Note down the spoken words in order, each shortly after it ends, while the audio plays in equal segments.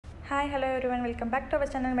Hi, hello everyone. Welcome back to our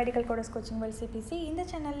channel Medical Coders Coaching World CPC. இந்த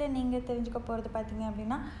சேனல்ல நீங்க தெரிஞ்சுக்க போறது பாத்தீங்க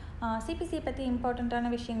அப்படினா CPC பத்தி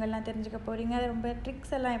இம்பார்ட்டன்ட்டான விஷயங்கள்லாம் தெரிஞ்சுக்க போறீங்க. அது ரொம்ப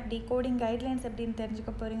ட்ரிக்ஸ் எல்லாம் எப்படி கோடிங் கைட்லைன்ஸ் எப்படின்னு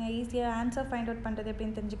தெரிஞ்சுக்க போறீங்க. ஈஸியா ஆன்சர் ஃபைண்ட் அவுட் பண்றது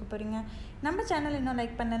எப்படின்னு தெரிஞ்சுக்க போறீங்க. நம்ம சேனல் இன்னும்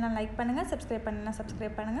லைக் பண்ணலனா லைக் பண்ணுங்க, சப்ஸ்கிரைப் பண்ணலனா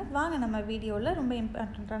சப்ஸ்கிரைப் பண்ணுங்க. வாங்க நம்ம வீடியோல ரொம்ப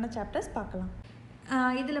இம்பார்ட்டன்ட்டான சாப்டர்ஸ் பார்க்கலாம்.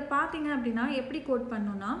 இதுல பாத்தீங்க அப்படினா எப்படி கோட்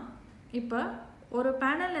பண்ணனும்னா இப்போ ஒரு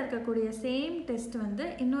பேனல்ல இருக்கக்கூடிய சேம் டெஸ்ட் வந்து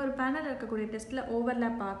இன்னொரு பேனல்ல இருக்கக்கூடிய டெஸ்ட்ல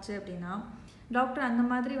ஓவர்லாப் ஆச்சு அப்படினா டாக்டர் அந்த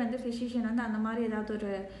மாதிரி வந்து ஃபிசிஷியன் வந்து அந்த மாதிரி ஏதாவது ஒரு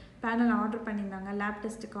பேனல் ஆர்டர் பண்ணியிருந்தாங்க, லேப்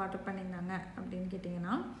டெஸ்ட்டுக்கு ஆர்டர் பண்ணியிருந்தாங்க அப்படின்னு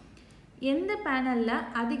கேட்டிங்கன்னா எந்த பேனலில்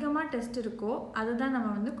அதிகமாக டெஸ்ட் இருக்கோ அதை தான்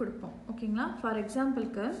நம்ம வந்து கொடுப்போம். ஓகேங்களா? ஃபார்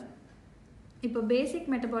எக்ஸாம்பிளுக்கு இப்போ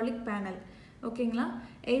பேசிக் மெட்டபாலிக் பேனல் ஓகேங்களா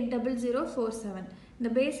 80047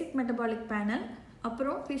 இந்த பேசிக் மெட்டபாலிக் பேனல்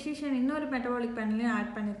அப்புறம் ஃபிசிஷியன் இன்னொரு மெட்டபாலிக் பேனலையும்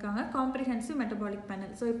ஆட் பண்ணியிருக்காங்க, காம்ப்ரிஹென்சிவ் மெட்டபாலிக்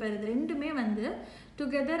பேனல். ஸோ இப்போ இது ரெண்டுமே வந்து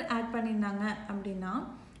டுகெதர் ஆட் பண்ணியிருந்தாங்க அப்படின்னா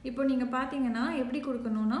இப்போ நீங்கள் பார்த்தீங்கன்னா எப்படி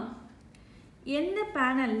கொடுக்கணும்னா எந்த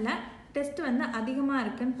பேனலில் டெஸ்ட் வந்து அதிகமாக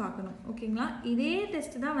இருக்குன்னு பார்க்கணும். ஓகேங்களா? இதே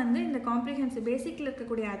டெஸ்ட் தான் வந்து இந்த காம்ப்ரிஹென்சிவ் பேசிக்கில்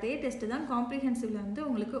இருக்கக்கூடிய அதே டெஸ்ட் தான் காம்ப்ரிஹென்சிவில் வந்து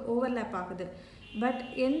உங்களுக்கு ஓவர்லேப் ஆகுது. பட்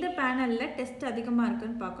எந்த பேனலில் டெஸ்ட் அதிகமாக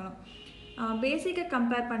இருக்குன்னு பார்க்கணும். பேசிக்கை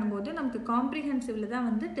கம்பேர் பண்ணும்போது நமக்கு காம்ப்ரிஹென்சிவில் தான்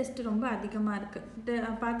வந்து டெஸ்ட் ரொம்ப அதிகமாக இருக்குது.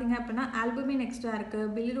 பார்த்தீங்க அப்படின்னா ஆல்புமின் எக்ஸ்ட்ரா இருக்குது,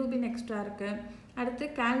 பிலிரூபின் எக்ஸ்ட்ரா இருக்குது, அடுத்து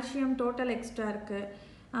கால்சியம் டோட்டல் எக்ஸ்ட்ரா இருக்குது,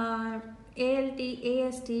 ஏஎல்டி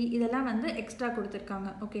ஏஎஸ்டி இதெல்லாம் வந்து எக்ஸ்ட்ரா கொடுத்துருக்காங்க.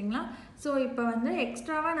 ஓகேங்களா? ஸோ இப்போ வந்து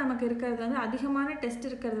எக்ஸ்ட்ராவாக நமக்கு இருக்கிறது வந்து அதிகமான டெஸ்ட்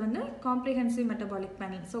இருக்கிறது வந்து comprehensive metabolic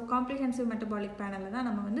panel. So comprehensive metabolic பேனலில் தான்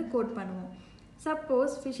நம்ம வந்து கோட் பண்ணுவோம்.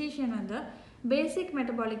 சப்போஸ் ஃபிசிஷியன் வந்து பேசிக்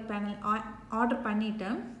மெட்டபாலிக் பேனல் ஆர்டர் பண்ணிவிட்டு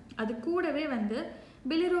அது கூடவே வந்து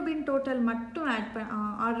பிலிரூபின் டோட்டல் மட்டும்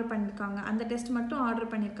ஆர்டர் பண்ணியிருக்காங்க, அந்த டெஸ்ட் மட்டும் ஆர்டர்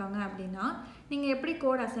பண்ணியிருக்காங்க அப்படின்னா நீங்கள் எப்படி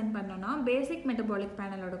கோட் அசைன் பண்ணணும்னா பேசிக் மெட்டபாலிக்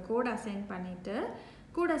பேனலோட கோட் அசைன் பண்ணிவிட்டு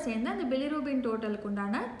கூட சேர்ந்து அந்த பிலிரூபின் டோட்டலுக்கு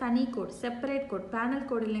உண்டான தனி code separate code, panel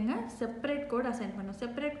code இல்லைங்க, செப்பரேட் கோட் அசைன் பண்ணணும்.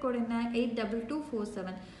 செப்பரேட் கோட் என்ன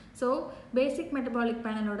 82247. So basic metabolic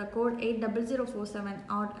பேனலோட code 80047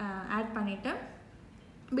 add பண்ணிவிட்டு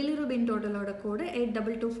பிலிரூபின் டோட்டலோட கோடு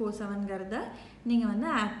 82247ங்கிறத நீங்கள் வந்து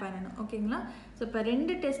ஆட் பண்ணணும். ஓகேங்களா? ஸோ இப்போ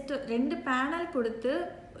ரெண்டு பேனல் கொடுத்து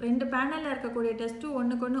ரெண்டு பேனலில் இருக்கக்கூடிய டெஸ்ட்டு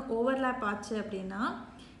ஒன்றுக்கு ஒன்று ஓவர்லேப் ஆச்சு அப்படின்னா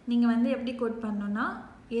நீங்கள் வந்து எப்படி கோட் பண்ணணும்னா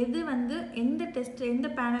எது வந்து எந்த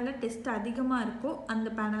பேனலில் டெஸ்ட் அதிகமாக இருக்கோ அந்த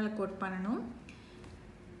பேனலை கோட் பண்ணணும்.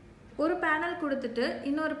 ஒரு பேனல் கொடுத்துட்டு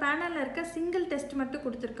இன்னொரு பேனலில் இருக்க சிங்கிள் டெஸ்ட் மட்டும்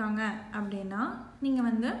கொடுத்துருக்காங்க அப்படின்னா நீங்கள்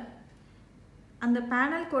வந்து அந்த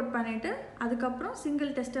பேனல் கோட் பண்ணிவிட்டு அதுக்கப்புறம்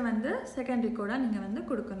சிங்கிள் டெஸ்ட்டை வந்து செகண்டரி கோடாக நீங்கள் வந்து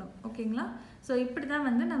கொடுக்கணும். ஓகேங்களா? ஸோ இப்படி தான்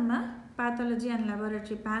வந்து நம்ம பேத்தாலஜி அண்ட்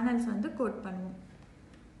லெபார்டரி பேனல்ஸ் வந்து கோட் பண்ணுவோம்.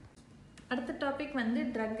 அடுத்த டாபிக் வந்து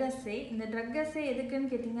ட்ரக் அசே. இந்த ட்ரக் அசே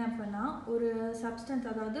எதுக்குன்னு கேட்டிங்க அப்படின்னா ஒரு சப்ஸ்டன்ஸ்,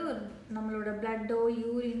 அதாவது ஒரு நம்மளோட பிளட்டோ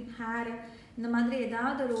யூரின் ஹேர் இந்த மாதிரி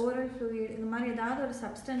ஏதாவது ஒரு ஓரல் ஃப்ளூயிட் இந்த மாதிரி ஏதாவது ஒரு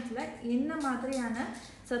சப்ஸ்டன்ஸில் என்ன மாதிரியான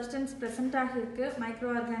சப்ஸ்டன்ஸ் ப்ரெசென்ட் ஆகியிருக்கு, மைக்ரோ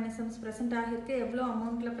ஆர்கானிசம்ஸ் ப்ரெசென்ட் ஆகியிருக்கு, எவ்வளோ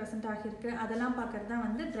அமௌண்ட்டில் ப்ரெசென்ட் ஆகியிருக்கு அதெல்லாம் பார்க்குறது தான்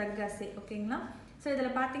வந்து ட்ரக் அசே. ஓகேங்களா? ஸோ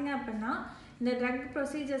இதில் பார்த்தீங்க அப்படின்னா இந்த ட்ரக்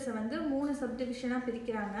ப்ரொசீஜர்ஸை வந்து 3 சப்டிவிஷனாக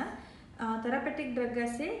பிரிக்கிறாங்க. தெரபெட்டிக்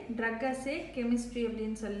ட்ரக் அசே கெமிஸ்ட்ரி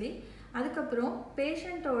அப்படின்னு சொல்லி, அதுக்கப்புறம்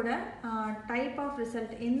பேஷண்ட்டோட டைப் ஆஃப்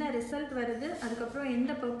ரிசல்ட், என்ன ரிசல்ட் வருது, அதுக்கப்புறம்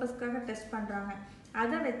எந்த பர்பஸ்க்காக டெஸ்ட் பண்ணுறாங்க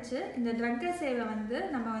அதை வச்சு இந்த ட்ரக் அசேவை வந்து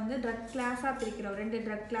நம்ம வந்து ட்ரக் கிளாஸாக பிரிக்கிறோம். 2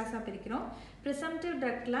 ட்ரக் கிளாஸாக பிரிக்கிறோம். Presumptive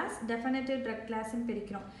drug class, definitive drug கிளாஸ்ன்னு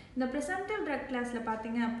பிரிக்கிறோம். இந்த ப்ரிசம்டிவ் ட்ரக் கிளாஸில்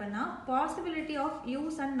பார்த்தீங்க அப்படின்னா பாசிபிலிட்டி ஆஃப்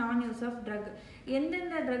யூஸ் அண்ட் நான் யூஸ் ஆஃப் ட்ரக்,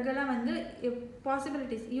 எந்தெந்த ட்ரக்கெல்லாம் வந்து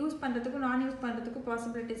பாசிபிலிட்டிஸ் யூஸ் பண்ணுறதுக்கும் நான் யூஸ் பண்ணுறதுக்கும்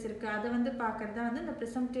பாசிபிலிட்டிஸ் இருக்குது அதை வந்து பார்க்குறது தான் வந்து இந்த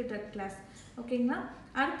ப்ரிசம்டிவ் ட்ரக் கிளாஸ். ஓகேங்களா?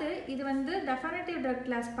 அடுத்து இது வந்து டெஃபினட்டிவ் ட்ரக்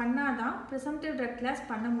கிளாஸ் பண்ணால் தான் ப்ரிசம்டிவ் ட்ரக் கிளாஸ்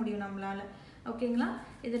பண்ண முடியும் நம்மளால். ஓகேங்களா?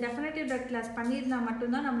 இது டெஃபினட்டிவ் ட்ரக் கிளாஸ் பண்ணியிருந்தால்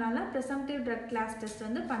மட்டும்தான் நம்மளால் ப்ரிசம்டிவ் ட்ரக் கிளாஸ் டெஸ்ட்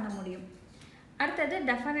வந்து பண்ண முடியும். அடுத்தது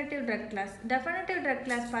definitive drug class. Definitive drug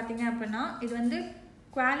class பார்த்தீங்க அப்படின்னா இது வந்து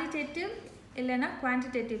குவாலிட்டேட்டிவ் இல்லைன்னா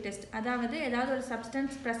குவான்டிடேட்டிவ் டெஸ்ட், அதாவது ஏதாவது ஒரு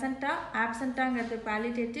சப்ஸ்டன்ஸ் ப்ரெசண்ட்டாக ஆப்சண்ட்டாங்கிறது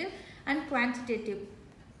குவாலிட்டேட்டிவ் அண்ட் குவான்டிடேட்டிவ்.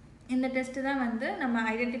 இந்த டெஸ்ட்டு தான் வந்து நம்ம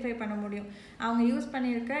ஐடென்டிஃபை பண்ண முடியும். அவங்க யூஸ்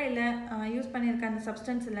பண்ணியிருக்க அந்த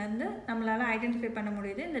சப்ஸ்டன்ஸ்லேருந்து நம்மளால் ஐடென்டிஃபை பண்ண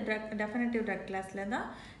முடியுது. இந்த டெஃபினட்டிவ் ட்ரக் கிளாஸில் தான்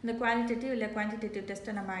இந்த குவாலிட்டேட்டிவ் இல்லை குவான்டிடேட்டிவ்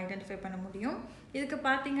டெஸ்ட்டை நம்ம ஐடென்டிஃபை பண்ண முடியும். இதுக்கு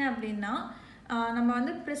பார்த்தீங்க அப்படின்னா நம்ம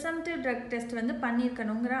வந்து ப்ரிசம்டிவ் ட்ரக் டெஸ்ட் வந்து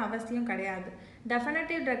பண்ணியிருக்கணுங்கிற அவசியம் கிடையாது.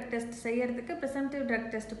 டெஃபினட்டிவ் ட்ரக் டெஸ்ட் செய்யறதுக்கு ப்ரிசம்டிவ்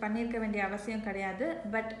ட்ரக் டெஸ்ட் பண்ணியிருக்க வேண்டிய அவசியம் கிடையாது.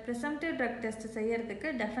 பட் ப்ரிசம்டிவ் ட்ரக் டெஸ்ட் செய்யறதுக்கு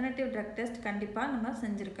டெஃபினட்டிவ் ட்ரக் டெஸ்ட் கண்டிப்பாக நம்ம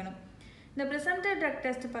செஞ்சுருக்கணும். இந்த presumptive drug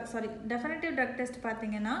test definitive drug test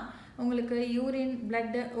பார்த்தீங்கன்னா உங்களுக்கு urine,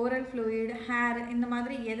 blood, oral fluid, hair இந்த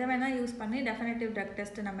மாதிரி எதை வேணால் யூஸ் பண்ணி டெஃபினட்டிவ் ட்ரக்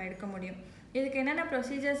டெஸ்ட் நம்ம எடுக்க முடியும். இதுக்கு என்னென்ன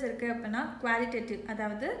ப்ரொசீஜர்ஸ் இருக்குது அப்படின்னா குவாலிட்டேட்டிவ்,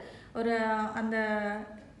 அதாவது அந்த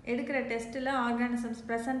எடுக்கிற டெஸ்ட்டில் ஆர்கானிசம்ஸ்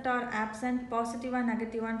ப்ரெசன்ட் ஆர் ஆப்சன்ட், பாசிட்டிவாக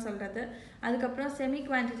நெகட்டிவான்னு சொல்கிறது. அதுக்கப்புறம் செமி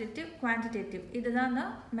குவான்டிடேட்டிவ், குவான்டிடேட்டிவ், இதுதான்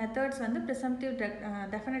தான் மெத்தட்ஸ் வந்து ப்ரிசம்டிவ் ட்ரக்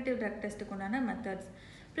டெஃபினட்டிவ் ட்ரக் டெஸ்ட்டுக்கு உண்டான மெத்தட்ஸ்.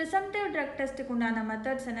 ப்ரிசம்டிவ் ட்ரக் டெஸ்ட்டுக்கு உண்டான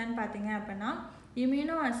மெத்தட்ஸ் என்னென்னு பார்த்தீங்க அப்படின்னா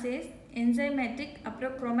இம்யூனோ அசேஸ், என்சைமேட்டிக்,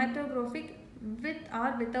 அப்புறம் குரோமேட்டோகிராஃபிக் வித்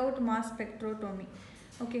ஆர் வித்தவுட் மாஸ் ஸ்பெக்ட்ரோட்டோமி.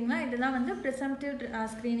 ஓகேங்களா, இதெல்லாம் வந்து ப்ரிசம்டிவ்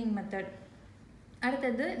ஸ்க்ரீனிங் மெத்தட்.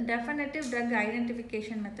 அடுத்தது டெஃபினட்டிவ் ட்ரக்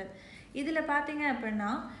ஐடென்டிஃபிகேஷன் மெத்தட். இதில் பார்த்தீங்க அப்படின்னா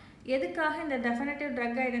எதுக்காக இந்த டெஃபினட்டிவ்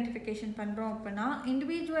ட்ரக் ஐடென்டிஃபிகேஷன் பண்ணுறோம் அப்படின்னா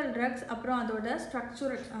இண்டிவிஜுவல் ட்ரக்ஸ் அப்புறம் அதோட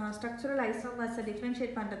ஸ்ட்ரக்சுரல் ஐசோமர்ஸை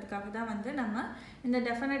டிஃப்ரென்ஷியேட் பண்ணுறதுக்காக தான் வந்து நம்ம இந்த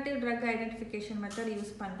definitive drug identification method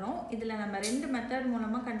use பண்ணுறோம். இதில் நம்ம 2 மெத்தட்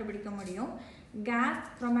மூலமாக கண்டுபிடிக்க முடியும். கேஸ்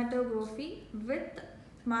குரோமேட்டோகிராஃபி வித்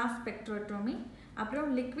மாஸ் ஸ்பெக்ட்ரோட்டோமி, அப்புறம்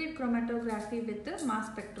லிக்விட் குரோமேட்டோகிராஃபி வித் மாஸ்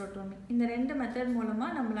ஸ்பெக்ட்ரோட்டோமி. இந்த 2 மெத்தட்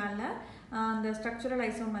மூலமாக நம்மளால் அந்த ஸ்ட்ரக்சுரல்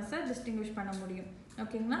ஐசோமர்ஸை டிஸ்டிங்விஷ் பண்ண முடியும்.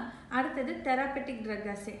 ஓகேங்களா. அடுத்தது தெராபெட்டிக் ட்ரக்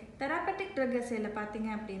அசே. தெராபெட்டிக் ட்ரக் அசேயில் பார்த்தீங்க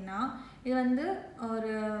அப்படின்னா இது வந்து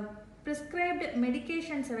ஒரு ப்ரிஸ்கிரைப்டு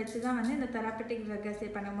மெடிக்கேஷன்ஸை வச்சு தான் வந்து இந்த தெராபெட்டிக் ட்ரக் அசே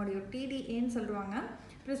பண்ண முடியும். டிடிஏன்னு சொல்லுவாங்க.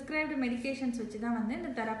 ப்ரிஸ்கிரைப்டு மெடிக்கேஷன்ஸ் வச்சு தான் வந்து இந்த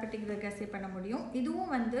தெராபெட்டிக் ட்ரக் அசே பண்ண முடியும்.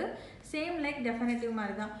 இதுவும் வந்து சேம் லைக் டெஃபினட்டிவ்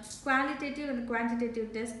மாதிரி தான், குவாலிட்டேட்டிவ் அண்ட் குவான்டிடேட்டிவ்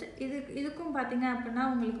டெஸ்ட். இதுக்கும் பார்த்தீங்க அப்படின்னா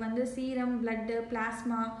உங்களுக்கு வந்து சீரம், பிளட்டு,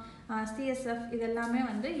 பிளாஸ்மா, சிஎஸ்எஃப் இதெல்லாமே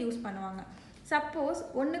வந்து யூஸ் பண்ணுவாங்க. சப்போஸ்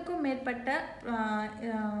ஒன்றுக்கும் மேற்பட்ட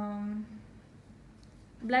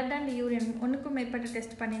பிளட் அண்ட் யூரின் ஒன்றுக்கும் மேற்பட்ட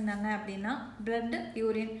டெஸ்ட் பண்ணியிருந்தாங்க அப்படின்னா பிளட்டு,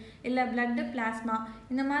 யூரின் இல்லை பிளட்டு, பிளாஸ்மா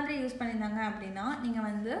இந்த மாதிரி யூஸ் பண்ணியிருந்தாங்க அப்படின்னா நீங்கள்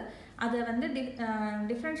வந்து அதை வந்து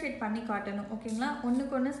டிஃப்ரென்ஷியேட் பண்ணி காட்டணும். ஓகேங்களா,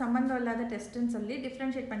 ஒன்றுக்கு ஒன்று சம்மந்தம் இல்லாத டெஸ்ட்டுன்னு சொல்லி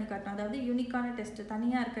டிஃப்ரென்ஷியேட் பண்ணி காட்டணும். அதாவது யூனிக்கான டெஸ்ட்டு,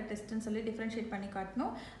 தனியாக இருக்க டெஸ்ட்டுன்னு சொல்லி டிஃப்ரென்ஷியேட் பண்ணி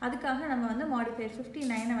காட்டணும். அதுக்காக நம்ம வந்து மாடிஃபையர்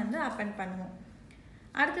 59 வந்து அப்பெண்ட் பண்ணுவோம்.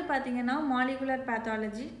 அடுத்து பார்த்தீங்கன்னா மாலிகுலர்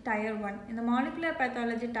பேத்தாலஜி டயர் 1. இந்த மாலிகுலர்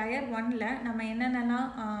பேத்தாலஜி டயர் 1ல் நம்ம என்னென்னலாம்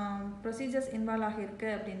ப்ரொசீஜர்ஸ் இன்வால்வ் ஆகியிருக்கு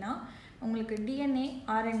அப்படின்னா உங்களுக்கு டிஎன்ஏ,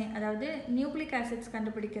 ஆர்என்ஏ அதாவது நியூக்ளிக் ஆசிட்ஸ்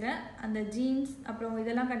கண்டுபிடிக்கிற அந்த ஜீன்ஸ் அப்புறம்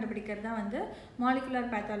இதெல்லாம் கண்டுபிடிக்கிறது தான் வந்து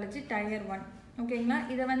மாலிகுலர் பேத்தாலஜி டயர் 1. ஓகேங்களா,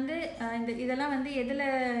 இதை வந்து இதெல்லாம் வந்து எதில்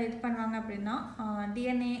இது பண்ணுவாங்க அப்படின்னா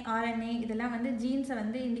டிஎன்ஏ, ஆர்என்ஏ இதெல்லாம் வந்து ஜீன்ஸை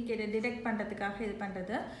வந்து டிடெக்ட் பண்ணுறதுக்காக இது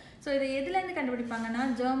பண்ணுறது. ஸோ இதை எதுலேருந்து கண்டுபிடிப்பாங்கன்னா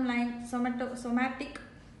ஜெர்ம் லைன், சொமேட்டிக்,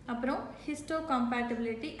 அப்புறம் ஹிஸ்டோ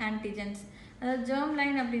காம்பேட்டபிலிட்டி ஆன்டிஜென்ஸ். அதாவது ஜெர்ம்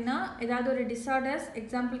லைன் அப்படின்னா ஏதாவது ஒரு டிஸார்டர்ஸ்,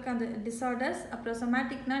 எக்ஸாம்பிளுக்கு அந்த டிஸார்டர்ஸ், அப்புறம்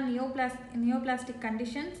சொமேட்டிக்னா நியோபிளாஸ்டிக்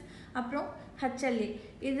கண்டிஷன்ஸ், அப்புறம் ஹெச்எல்ஏ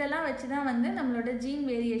இதெல்லாம் வச்சு தான் வந்து நம்மளோட ஜீன்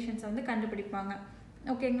வேரியேஷன்ஸை வந்து கண்டுபிடிப்பாங்க.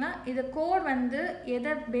 ஓகேங்களா, இதை கோட் வந்து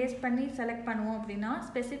எதை பேஸ் பண்ணி செலக்ட் பண்ணுவோம் அப்படின்னா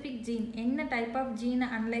ஸ்பெசிஃபிக் ஜீன், என்ன டைப் ஆஃப் ஜீனை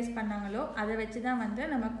அனலைஸ் பண்ணாங்களோ அதை வச்சு தான் வந்து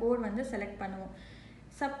நம்ம கோட் வந்து செலக்ட் பண்ணுவோம்.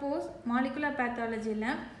 சப்போஸ் மாலிகுலர் பேத்தாலஜியில்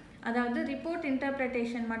அதாவது ரிப்போர்ட்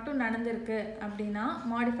இன்டர்பிரிட்டேஷன் மட்டும் நடந்திருக்கு அப்படின்னா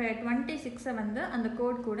மாடிஃபையர் 26 வந்து அந்த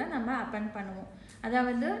கோட் கூட நம்ம அப்பெண்ட் பண்ணுவோம்.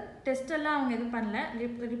 அதாவது டெஸ்ட்டெல்லாம் அவங்க எதுவும் பண்ணல,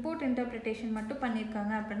 ரிப்போர்ட் இன்டர்பிரிட்டேஷன் மட்டும்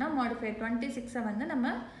பண்ணியிருக்காங்க அப்படின்னா மாடிஃபையர் 26 வந்து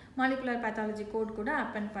நம்ம மாலிகுலர் பேத்தாலஜி கோட் கூட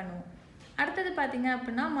அப்பெண்ட் பண்ணுவோம். அடுத்தது பார்த்தீங்க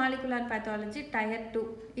அப்படின்னா மாலிகுலர் பேத்தாலஜி டயர் 2.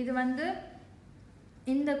 இது வந்து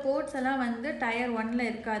இந்த கோட்ஸ் எல்லாம் வந்து டயர் 1ல்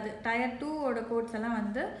இருக்காது. டயர் 2ஓட கோட்ஸ் எல்லாம்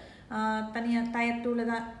வந்து தனியாக டயர் 2ல்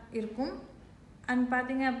தான் இருக்கும். அண்ட்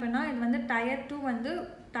பார்த்தீங்க அப்படின்னா இது வந்து டயர் 2 வந்து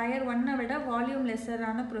டயர் 1 விட வால்யூம்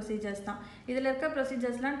லெஸ்ஸரான ப்ரொசீஜர்ஸ் தான். இதில் இருக்க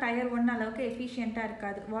ப்ரொசீஜர்ஸ்லாம் டயர் 1 அளவுக்கு எஃபிஷியண்ட்டாக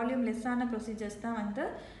இருக்காது. வால்யூம் லெஸ்ஸான ப்ரொசீஜர்ஸ் தான் வந்து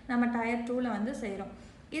நம்ம டயர் 2ல் வந்து செய்கிறோம்.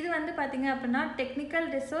 இது வந்து பார்த்திங்க அப்படின்னா டெக்னிக்கல்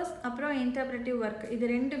ரிசோர்ஸ் அப்புறம் இன்டர்பிரேட்டிவ் ஒர்க் இது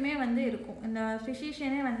ரெண்டுமே வந்து இருக்கும். இந்த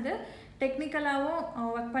ஃபிசிஷியனே வந்து டெக்னிக்கலாகவும்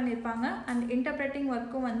ஒர்க் பண்ணியிருப்பாங்க அண்ட் இன்டர்பிரேட்டிங்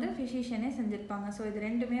ஒர்க்கும் வந்து ஃபிசிஷியனே செஞ்சுருப்பாங்க. ஸோ இது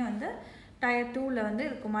ரெண்டுமே வந்து டயர் 2ல் வந்து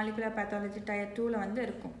இருக்கும். மாலிகுலர் பேத்தாலஜி டயர் 2ல் வந்து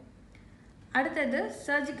இருக்கும். அடுத்தது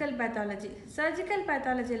சர்ஜிக்கல் பேத்தாலஜி. சர்ஜிக்கல்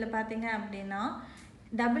பேத்தாலஜியில் பார்த்தீங்க அப்படின்னா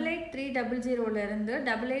 88300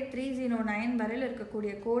 88309 வரையில்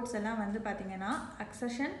இருக்கக்கூடிய கோட்ஸ் எல்லாம் வந்து பார்த்திங்கன்னா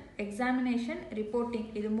அக்சஷன், எக்ஸாமினேஷன், ரிப்போர்ட்டிங்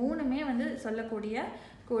இது மூணுமே வந்து சொல்லக்கூடிய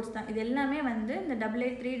கோட்ஸ் தான். இது எல்லாமே வந்து இந்த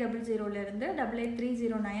 88300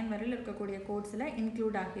 88309 வரையில் இருக்கக்கூடிய கோட்ஸில்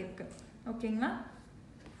இன்க்ளூட் ஆகியிருக்கு. ஓகேங்களா.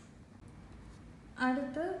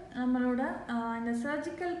 அடுத்து நம்மளோட இந்த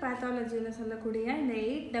சர்ஜிக்கல் பேத்தாலஜியில் சொல்லக்கூடிய இந்த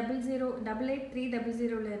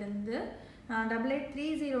 88300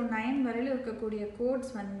 88309 வரையில் இருக்கக்கூடிய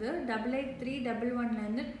கோட்ஸ் வந்து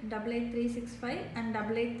 88311 88365 அண்ட்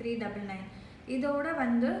 88399 இதோட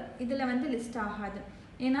வந்து இதில் வந்து லிஸ்ட் ஆகாது.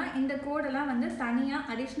 ஏன்னா இந்த கோடெல்லாம் வந்து தனியாக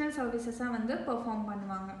அடிஷ்னல் சர்வீசஸாக வந்து பெர்ஃபார்ம்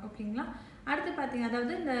பண்ணுவாங்க. ஓகேங்களா. அடுத்து பார்த்தீங்க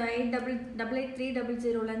அதாவது இந்த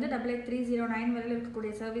 88300 88309 வரையில்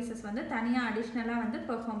இருக்கக்கூடிய சர்வீசஸ் வந்து தனியாக அடிஷ்னலாக வந்து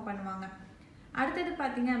பெர்ஃபார்ம் பண்ணுவாங்க. அடுத்தது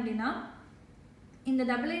பார்த்தீங்க அப்படின்னா இந்த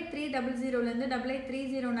 88300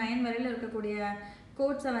 88309 வரையில் இருக்கக்கூடிய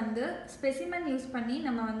கோட்ஸை வந்து ஸ்பெசிமன் யூஸ் பண்ணி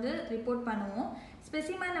நம்ம வந்து ரிப்போர்ட் பண்ணுவோம்.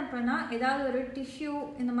 ஸ்பெசிமன் அப்படின்னா ஏதாவது ஒரு டிஷ்யூ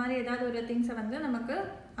இந்த மாதிரி ஏதாவது ஒரு திங்ஸை வந்து நமக்கு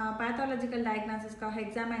பேத்தாலஜிக்கல் டயக்னாசிஸ்க்காக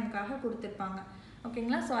எக்ஸாமைனுக்காக கொடுத்துருப்பாங்க.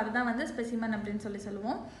 ஓகேங்களா? ஸோ அதுதான் வந்து ஸ்பெசிமன் அப்படின்னு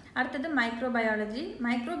சொல்லுவோம். அடுத்தது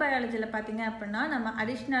மைக்ரோபயாலஜியில் பார்த்தீங்க அப்படின்னா நம்ம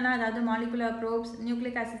அடிஷ்னலாக அதாவது molecular ப்ரோப்ஸ்,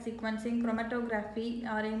 nucleic acid sequencing, chromatography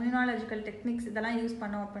R immunological techniques இதெல்லாம் யூஸ்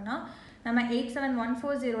பண்ணோம் அப்படின்னா நம்ம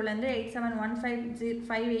 87140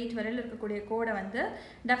 87158 வரையில் இருக்கக்கூடிய கோடை வந்து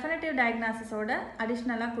டெஃபினட்டிவ் டயக்னாசிஸோட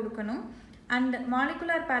அடிஷ்னலாக கொடுக்கணும். அண்ட்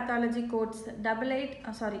மாலிகுலர் பேத்தாலஜி கோட்ஸ்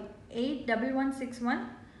 81161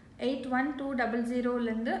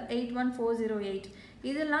 81200 81408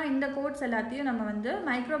 இதெல்லாம் இந்த கோட்ஸ் எல்லாத்தையும் நம்ம வந்து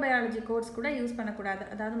மைக்ரோபயாலஜி கோட்ஸ் கூட யூஸ் பண்ணக்கூடாது.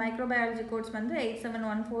 அதாவது மைக்ரோபயாலஜி கோட்ஸ் வந்து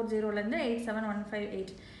 87140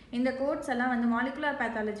 87158 இந்த கோட்ஸ் எல்லாம் வந்து மாலிகுலர்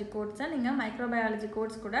பேத்தாலஜி கோட்ஸை நீங்கள் மைக்ரோபயாலஜி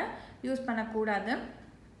கோட்ஸ் கூட யூஸ் பண்ணக்கூடாது.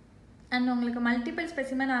 அண்ட் உங்களுக்கு மல்டிபிள்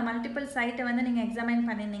ஸ்பெசிமன் மல்டிபிள் சைட்டை வந்து நீங்கள் எக்ஸாமைன்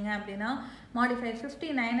பண்ணியிருந்தீங்க அப்படின்னா மாடிஃபை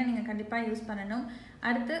 59 நீங்கள் கண்டிப்பாக யூஸ் பண்ணணும்.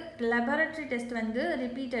 அடுத்து லெபார்ட்டரி டெஸ்ட் வந்து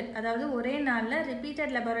ரிப்பீட்டட், அதாவது ஒரே நாளில்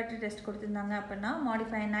ரிப்பீட்டட் லெபார்ட்டரி டெஸ்ட் கொடுத்துருந்தாங்க அப்படின்னா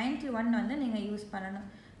மாடிஃபை 91 வந்து நீங்கள் யூஸ் பண்ணணும்.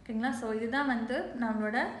 ஓகேங்களா? ஸோ இதுதான் வந்து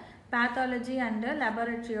நம்மளோட pathology and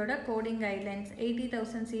லெபார்ட்டரியோட coding guidelines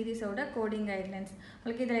 80,000 சீரீஸோட coding guidelines.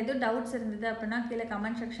 உங்களுக்கு இதில் எதுவும் டவுட்ஸ் இருந்தது அப்படின்னா கீழே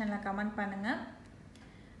கமெண்ட் செக்ஷனில் கமெண்ட் பண்ணுங்கள்.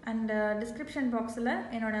 அண்ட் டிஸ்கிரிப்ஷன் பாக்ஸில்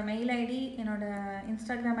என்னோடய மெயில் ஐடி, என்னோடய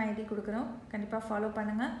இன்ஸ்டாகிராம் ஐடி கொடுக்குறோம். கண்டிப்பாக ஃபாலோ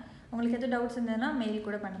பண்ணுங்கள். உங்களுக்கு எதுவும் டவுட்ஸ் இருந்ததுன்னா மெயில்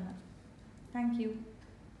கூட பண்ணுங்கள். Thank you.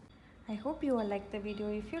 I hope you all like the video.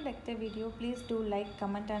 If you like the video, please do like,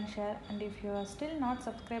 comment and share. And if you are still not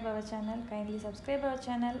subscribed our channel, kindly subscribe our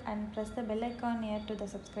channel and press the bell icon near to the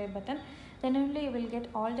subscribe button. Then only you will get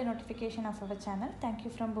all the notification of our channel. Thank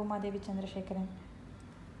you from Bhuma Devi Chandrasekharan.